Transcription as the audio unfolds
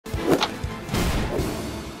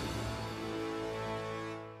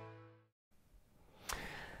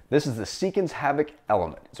This is the Seekins Havak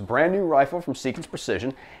Element. It's a brand new rifle from Seekins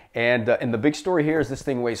Precision, and the big story here is this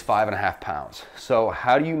thing weighs 5.5 pounds. So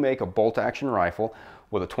how do you make a bolt-action rifle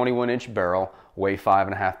with a 21-inch barrel weigh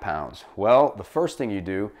 5.5 pounds? Well, the first thing you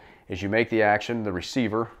do is you make the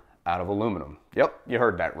receiver, out of aluminum. Yep, you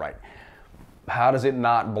heard that right. How does it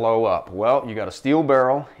not blow up? Well, you got a steel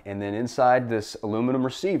barrel, and then inside this aluminum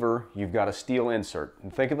receiver, you've got a steel insert.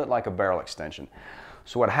 And think of it like a barrel extension.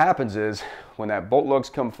 So what happens is, when that bolt lugs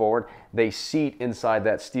come forward, they seat inside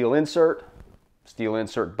that steel insert. Steel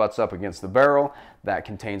insert butts up against the barrel. That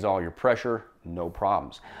contains all your pressure, no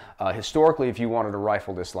problems. Historically, if you wanted a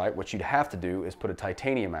rifle this light, what you'd have to do is put a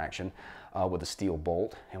titanium action with a steel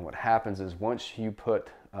bolt. And what happens is, once you put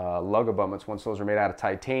lug abutments, once those are made out of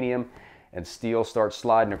titanium and steel starts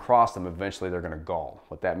sliding across them, eventually they're going to gall.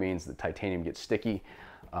 What that means, the titanium gets sticky,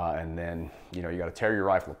 and then you got to tear your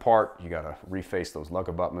rifle apart. You got to reface those lug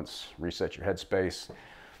abutments, reset your headspace.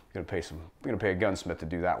 You're going to pay a gunsmith to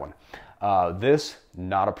do that one. This,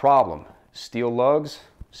 not a problem. Steel lugs,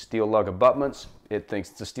 steel lug abutments. It thinks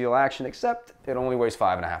it's a steel action, except it only weighs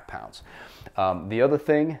 5.5 pounds. The other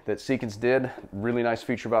thing that Seekins did, really nice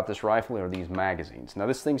feature about this rifle, are these magazines. Now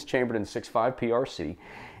this thing's chambered in 6.5 PRC,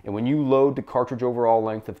 and when you load the cartridge overall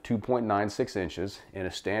length of 2.96 inches in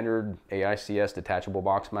a standard Ics Detachable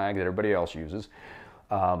Box Mag that everybody else uses,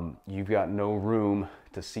 you've got no room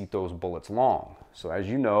to seat those bullets long. So as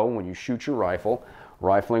you know, when you shoot your rifle,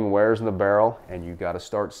 rifling wears in the barrel, and you've got to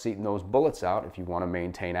start seating those bullets out if you want to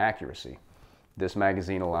maintain accuracy. This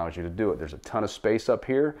magazine allows you to do it. There's a ton of space up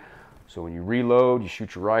here, so when you reload, you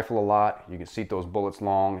shoot your rifle a lot, you can seat those bullets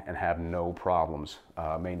long and have no problems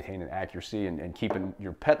maintaining accuracy and keeping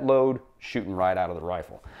your pet load shooting right out of the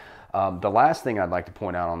rifle. The last thing I'd like to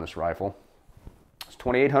point out on this rifle is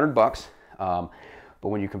 $2,800. But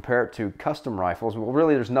when you compare it to custom rifles, well,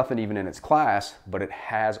 really there's nothing even in its class, but it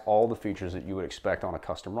has all the features that you would expect on a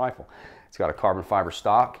custom rifle. It's got a carbon fiber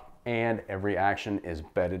stock, and every action is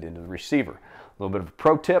bedded into the receiver. A little bit of a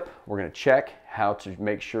pro tip, we're going to check how to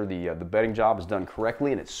make sure the bedding job is done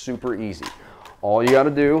correctly, and it's super easy. All you got to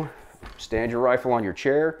do, stand your rifle on your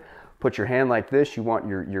chair, put your hand like this. You want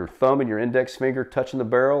your thumb and your index finger touching the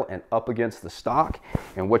barrel and up against the stock.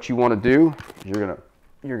 And what you want to do, you're going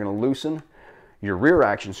to loosen your rear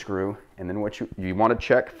action screw, and then what you want to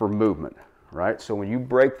check for movement, right? So when you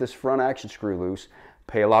break this front action screw loose,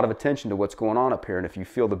 pay a lot of attention to what's going on up here, and if you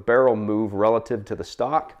feel the barrel move relative to the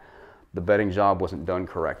stock, the bedding job wasn't done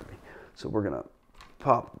correctly. So we're gonna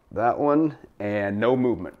pop that one, and no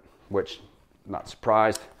movement, which, not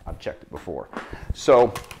surprised, I've checked it before.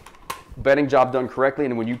 So bedding job done correctly,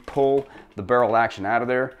 and when you pull the barrel action out of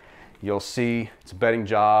there, you'll see it's a bedding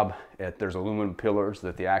job. There's aluminum pillars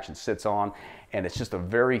that the action sits on, and it's just a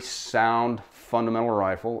very sound, fundamental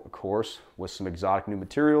rifle, of course, with some exotic new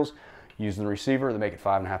materials using the receiver to make it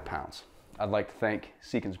 5.5 pounds. I'd like to thank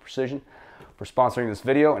Seekins Precision for sponsoring this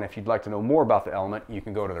video, and if you'd like to know more about the Element, you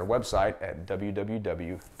can go to their website at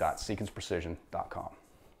www.seekinsprecision.com.